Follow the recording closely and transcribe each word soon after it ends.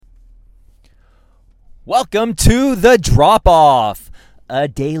Welcome to The Drop-Off, a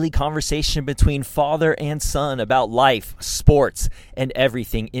daily conversation between father and son about life, sports, and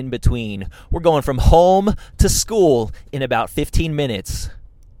everything in between. We're going from home to school in about 15 minutes,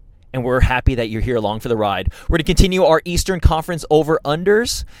 and we're happy that you're here along for the ride. We're going to continue our Eastern Conference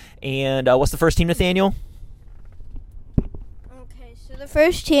over-unders, and what's the first team, Nathaniel? So the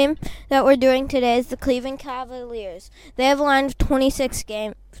first team that we're doing today is the Cleveland Cavaliers. They have a line of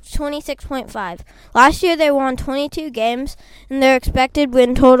 26.5. Last year they won 22 games, and their expected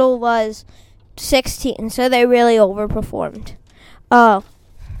win total was 16, so they really overperformed.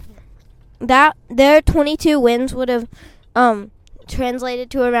 Their 22 wins would have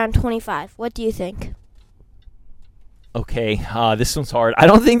translated to around 25. What do you think? Okay, this one's hard. I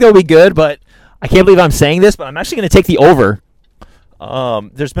don't think they'll be good, but I can't believe I'm saying this, but I'm actually going to take the over.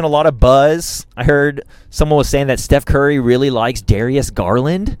 There's been a lot of buzz. I heard someone was saying that Steph Curry really likes Darius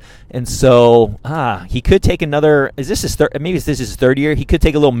Garland, and so he could take another. Is this his third? Maybe this is his third year. He could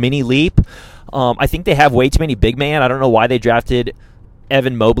take a little mini leap. I think they have way too many big men. I don't know why they drafted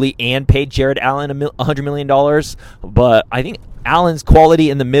Evan Mobley and paid Jared Allen $100 million, but I think Allen's quality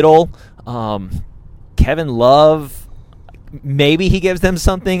in the middle. Kevin Love. Maybe he gives them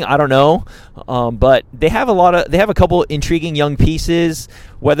something. I don't know, but they have a couple intriguing young pieces.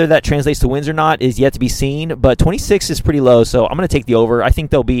 Whether that translates to wins or not is yet to be seen. But 26 is pretty low, so I'm going to take the over. I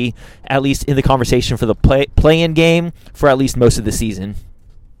think they'll be at least in the conversation for the play-in game for at least most of the season.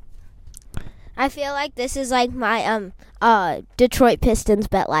 I feel like this is like my Detroit Pistons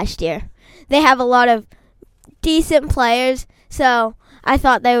bet last year. They have a lot of decent players, so I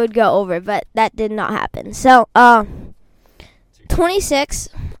thought they would go over, but that did not happen. So 26,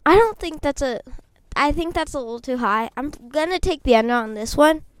 I think that's a little too high. I'm going to take the under on this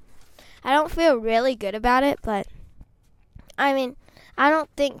one. I don't feel really good about it, but I don't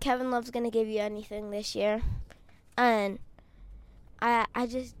think Kevin Love's going to give you anything this year. And I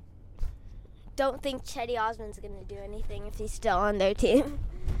just don't think Chetty Osman's going to do anything if he's still on their team.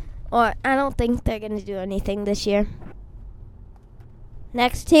 Or I don't think they're going to do anything this year.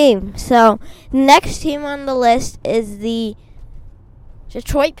 Next team. So, next team on the list is the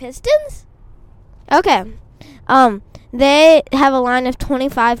Detroit Pistons? Okay. They have a line of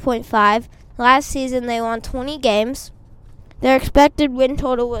 25.5. Last season they won 20 games. Their expected win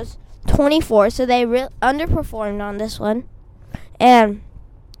total was 24, so they underperformed on this one. And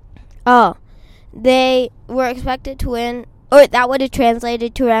they were expected to win, or that would have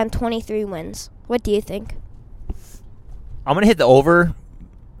translated to around 23 wins. What do you think? I'm going to hit the over.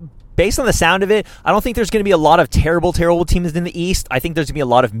 Based on the sound of it, I don't think there's going to be a lot of terrible teams in the East. I think there's going to be a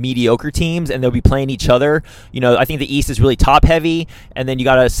lot of mediocre teams, and they'll be playing each other. I think the East is really top-heavy, and then you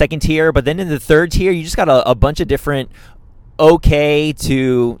got a second tier. But then in the third tier, you just got a bunch of different okay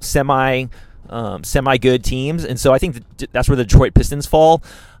to semi-good teams. And so I think that's where the Detroit Pistons fall.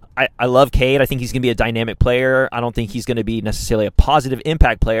 I love Cade. I think he's going to be a dynamic player. I don't think he's going to be necessarily a positive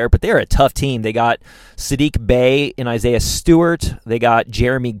impact player, but they're a tough team. They got Sadiq Bey and Isaiah Stewart. They got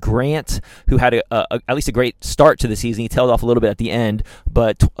Jeremy Grant, who had at least a great start to the season. He tailed off a little bit at the end,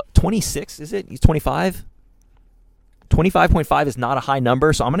 but 26, is it? He's 25? 25.5 is not a high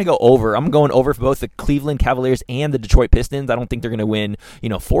number, so I'm going to go over. I'm going over for both the Cleveland Cavaliers and the Detroit Pistons. I don't think they're going to win,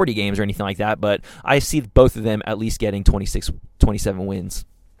 40 games or anything like that, but I see both of them at least getting 26, 27 wins.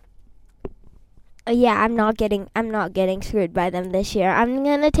 Yeah, I'm not getting screwed by them this year. I'm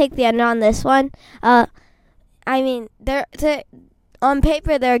gonna take the under on this one. They're on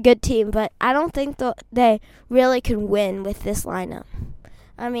paper they're a good team, but I don't think they really can win with this lineup.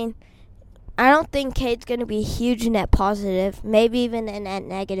 I don't think Cade's gonna be a huge net positive, maybe even a net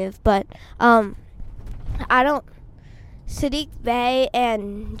negative. But Sadiq Bey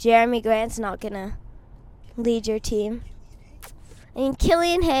and Jeremy Grant's not gonna lead your team.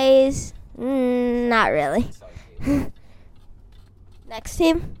 Killian Hayes. Not really. Next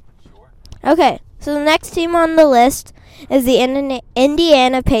team? Sure. Okay, so the next team on the list is the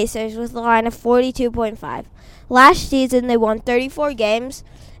Indiana Pacers with a line of 42.5. Last season, they won 34 games,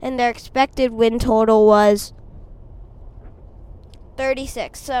 and their expected win total was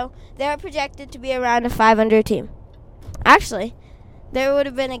 36. So they're projected to be around a 500 team. Actually, there would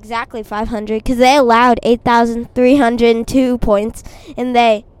have been exactly 500 because they allowed 8,302 points, and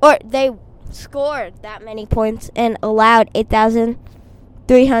they scored that many points and allowed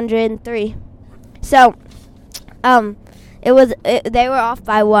 8,303. So, they were off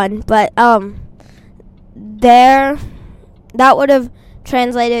by one, but that would have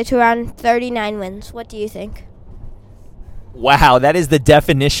translated to around 39 wins. What do you think? Wow, that is the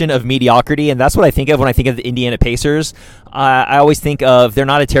definition of mediocrity, and that's what I think of when I think of the Indiana Pacers. I always think of they're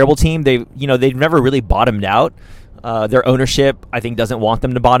not a terrible team. They've never really bottomed out. Their ownership, I think, doesn't want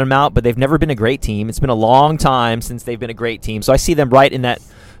them to bottom out, but they've never been a great team. It's been a long time since they've been a great team, so I see them right in that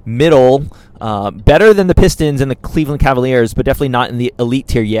middle, better than the Pistons and the Cleveland Cavaliers, but definitely not in the elite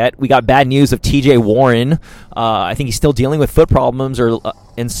tier yet. We got bad news of T.J. Warren. I think he's still dealing with foot problems,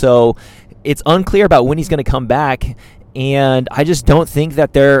 and so it's unclear about when he's going to come back. And I just don't think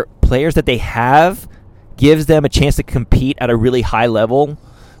that their players that they have gives them a chance to compete at a really high level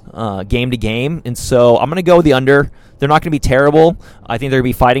game to game. And so I'm going to go with the under. They're not going to be terrible. I think they're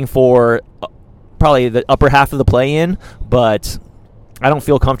going to be fighting for probably the upper half of the play-in, but I don't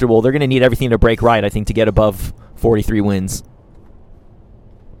feel comfortable. They're going to need everything to break right, I think, to get above 43 wins.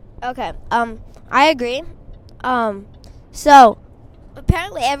 Okay. I agree. So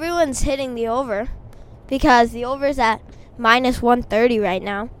apparently everyone's hitting the over, because the over is at minus 130 right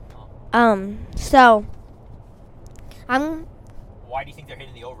now. So Why do you think they're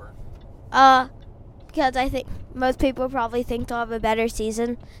hitting the over? Because I think most people probably think they'll have a better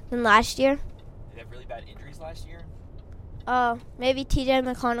season than last year. Did they have really bad injuries last year? Maybe TJ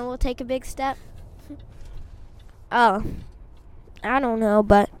McConnell will take a big step. I don't know,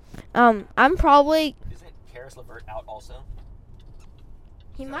 but I'm probably. Isn't Karis LeVert out also?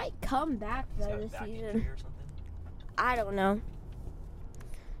 He might come back though this season. I don't know.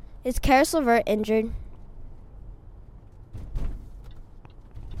 Is Karis LeVert injured?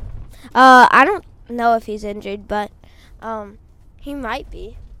 I don't know if he's injured, but he might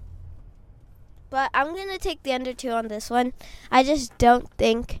be. But I'm going to take the under 2 on this one. I just don't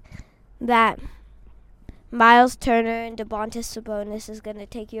think that Miles Turner and Domantas Sabonis is going to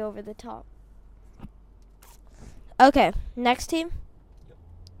take you over the top. Okay, next team.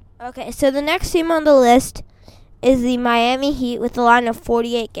 Okay, so the next team on the list is the Miami Heat with a line of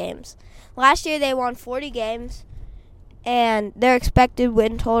 48 games. Last year they won 40 games, and their expected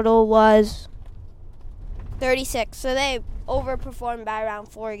win total was 36. So they overperformed by around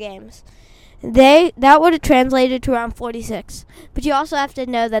 4 games. That would have translated to around 46. But you also have to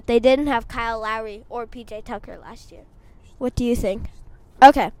know that they didn't have Kyle Lowry or PJ Tucker last year. What do you think?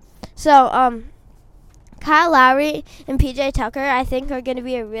 Okay, so Kyle Lowry and PJ Tucker, I think, are going to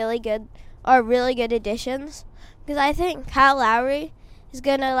be really good additions, because I think Kyle Lowry is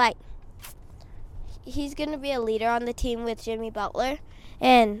going to he's going to be a leader on the team with Jimmy Butler,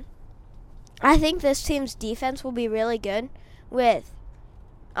 and I think this team's defense will be really good with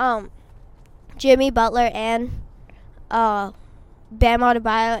Jimmy Butler and Bam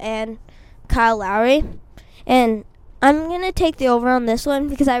Adebayo and Kyle Lowry, and I'm going to take the over on this one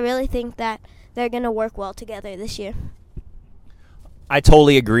because I really think that they're going to work well together this year. I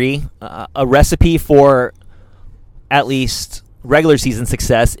totally agree. A recipe for at least regular season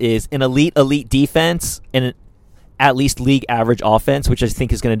success is an elite defense and an at least league average offense, which I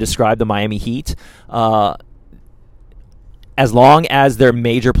think is going to describe the Miami Heat. As long as their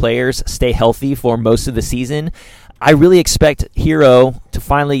major players stay healthy for most of the season, I really expect Hero to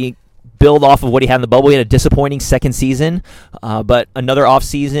finally build off of what he had in the bubble. He had a disappointing second season, but another off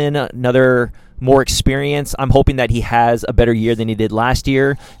season, another more experience. I'm hoping that he has a better year than he did last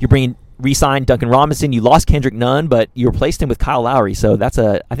year. You're re-signed Duncan Robinson. You lost Kendrick Nunn, but you replaced him with Kyle Lowry. So I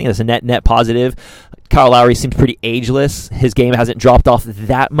think that's a net positive. Kyle Lowry seems pretty ageless. His game hasn't dropped off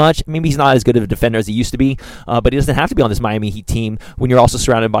that much. Maybe he's not as good of a defender as he used to be, but he doesn't have to be on this Miami Heat team when you're also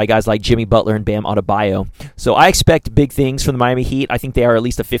surrounded by guys like Jimmy Butler and Bam Adebayo. So I expect big things from the Miami Heat. I think they are at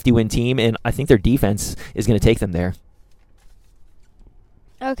least a 50-win team, and I think their defense is going to take them there.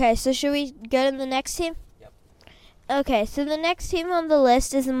 Okay, so should we go to the next team? Yep. Okay, so the next team on the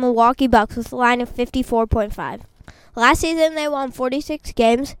list is the Milwaukee Bucks with a line of 54.5. Last season, they won 46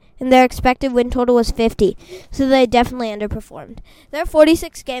 games, and their expected win total was 50, so they definitely underperformed. Their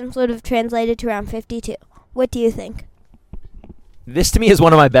 46 games would have translated to around 52. What do you think? This, to me, is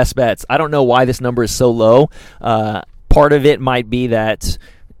one of my best bets. I don't know why this number is so low. Part of it might be that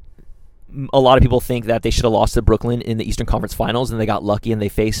a lot of people think that they should have lost to Brooklyn in the Eastern Conference Finals, and they got lucky, and they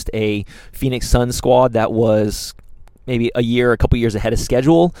faced a Phoenix Suns squad that was maybe a couple years ahead of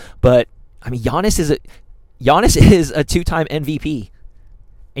schedule. But, I mean, Giannis is a two-time MVP,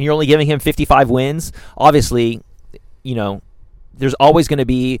 and you're only giving him 55 wins. Obviously, there's always going to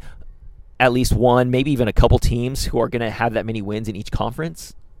be at least one, maybe even a couple teams who are going to have that many wins in each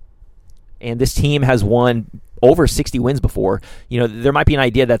conference. And this team has won over 60 wins before. There might be an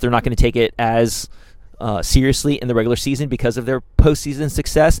idea that they're not going to take it as seriously in the regular season because of their postseason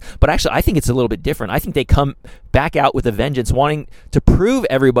success. But actually, I think it's a little bit different. I think they come back out with a vengeance, wanting to prove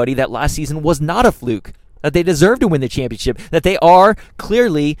everybody that last season was not a fluke. that they deserve to win the championship, that they are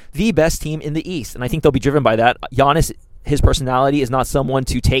clearly the best team in the East. And I think they'll be driven by that. Giannis, his personality is not someone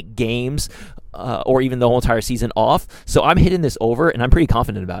to take games or even the whole entire season off. So I'm hitting this over, and I'm pretty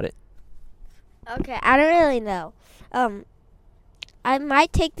confident about it. Okay, I don't really know. I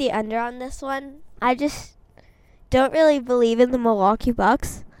might take the under on this one. I just don't really believe in the Milwaukee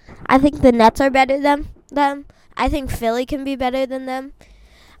Bucks. I think the Nets are better than them. I think Philly can be better than them.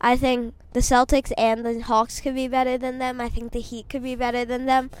 I think the Celtics and the Hawks could be better than them. I think the Heat could be better than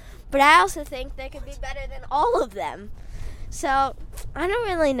them. But I also think they could be better than all of them. So, I don't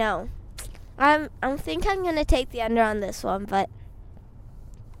really know. I think I'm going to take the under on this one, but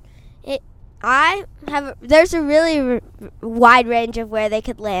there's a really wide range of where they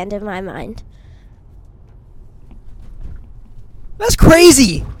could land in my mind. That's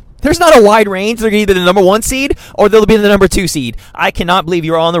crazy. There's not a wide range. They're either the number 1 seed or they'll be the number 2 seed. I cannot believe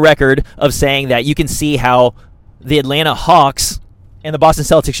you're on the record of saying that you can see how the Atlanta Hawks and the Boston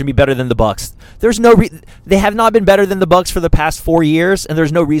Celtics should be better than the Bucks. There's no they have not been better than the Bucks for the past 4 years, and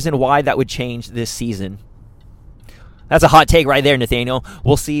there's no reason why that would change this season. That's a hot take right there, Nathaniel.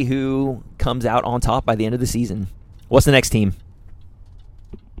 We'll see who comes out on top by the end of the season. What's the next team?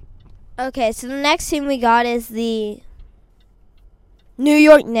 Okay, so the next team we got is the New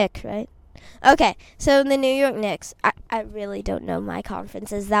York Knicks, right? Okay, so the New York Knicks. I really don't know my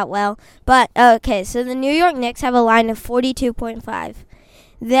conferences that well. But, okay, so the New York Knicks have a line of 42.5.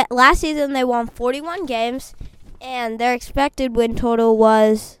 Last season they won 41 games, and their expected win total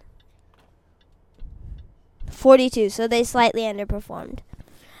was 42, so they slightly underperformed.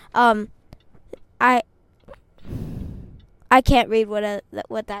 I can't read what that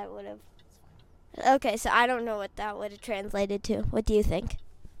would have. Okay, so I don't know what that would have translated to. What do you think?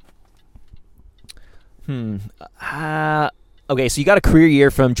 Okay, so you got a career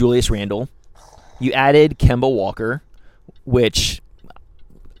year from Julius Randle. You added Kemba Walker, which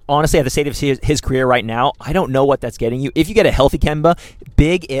honestly, at the state of his career right now, I don't know what that's getting you. If you get a healthy Kemba,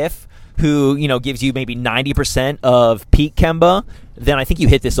 big if, who gives you maybe 90% of peak Kemba, then I think you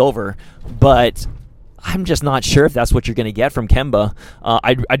hit this over. But I'm just not sure if that's what you're going to get from Kemba.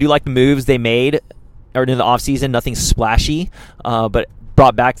 I do like the moves they made in the offseason. Nothing splashy, but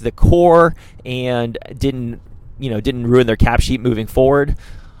brought back the core and didn't ruin their cap sheet moving forward.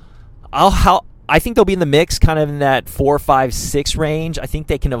 I think they'll be in the mix, kind of in that 4, 5, 6 range. I think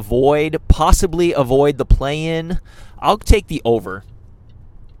they can possibly avoid the play-in. I'll take the over.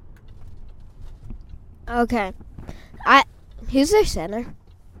 Okay. Who's their center?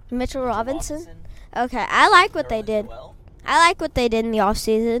 Mitchell Robinson? Okay, I like what they did. I like what they did in the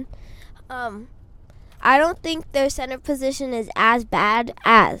offseason. I don't think their center position is as bad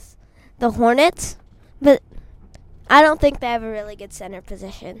as the Hornets, but I don't think they have a really good center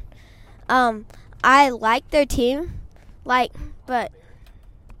position. I like their team, but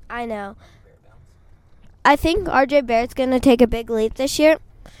I know. I think RJ Barrett's going to take a big leap this year,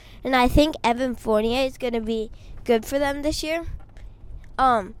 and I think Evan Fournier is going to be good for them this year.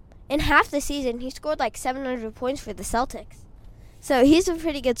 In half the season, he scored 700 points for the Celtics. So he's a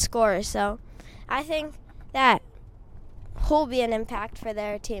pretty good scorer. So I think that he'll be an impact for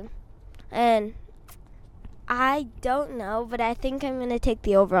their team. And I don't know, but I think I'm going to take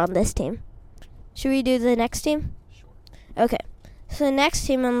the over on this team. Should we do the next team? Sure. Okay. So the next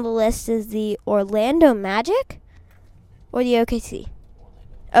team on the list is the Orlando Magic or the OKC?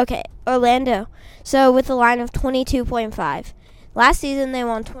 Okay, Orlando. So with a line of 22.5. Last season they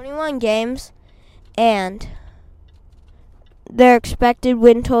won 21 games, and their expected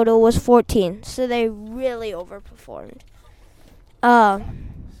win total was 14. So they really overperformed.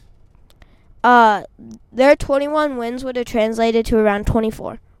 Their 21 wins would have translated to around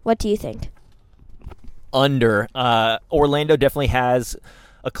 24. What do you think? Under. Orlando definitely has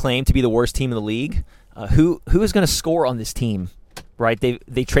a claim to be the worst team in the league. Who is going to score on this team? Right?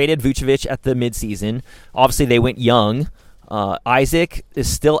 They traded Vucevic at the midseason. Obviously, they went young. Isaac is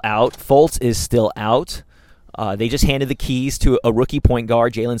still out. Fultz is still out. They just handed the keys to a rookie point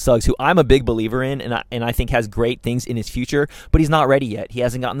guard, Jalen Suggs, who I'm a big believer in, and I think has great things in his future, but he's not ready yet. He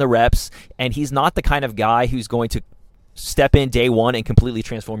hasn't gotten the reps, and he's not the kind of guy who's going to step in day one and completely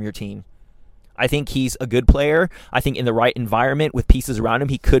transform your team. I think he's a good player. I think in the right environment with pieces around him,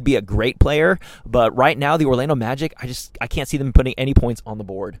 he could be a great player. But right now, the Orlando Magic, I can't see them putting any points on the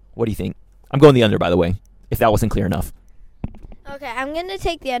board. What do you think? I'm going the under, by the way, if that wasn't clear enough. Okay, I'm going to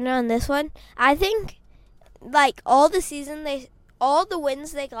take the under on this one. I think, all the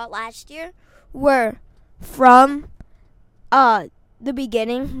wins they got last year were from the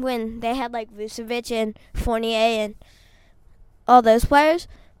beginning when they had, Vucevic and Fournier and all those players.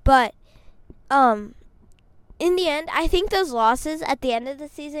 But in the end, I think those losses at the end of the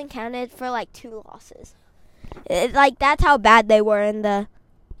season counted for like 2 losses. That's how bad they were in the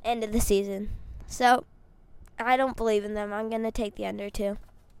end of the season. So, I don't believe in them. I'm going to take the under, too.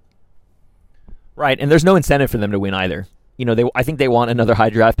 Right, and there's no incentive for them to win either. I think they want another high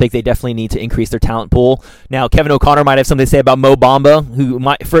draft pick. They definitely need to increase their talent pool. Now, Kevin O'Connor might have something to say about Mo Bamba, who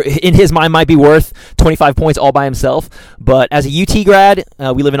in his mind might be worth 25 points all by himself. But as a UT grad,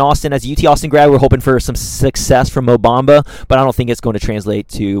 we live in Austin. As a UT Austin grad, we're hoping for some success from Mo Bamba, but I don't think it's going to translate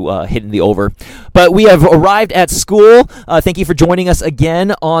to hitting the over. But we have arrived at school. Thank you for joining us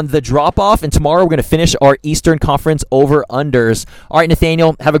again on the drop-off, and tomorrow we're going to finish our Eastern Conference over-unders. All right,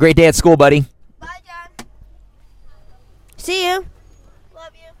 Nathaniel, have a great day at school, buddy. See you.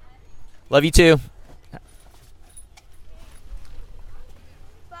 Love you. Love you too.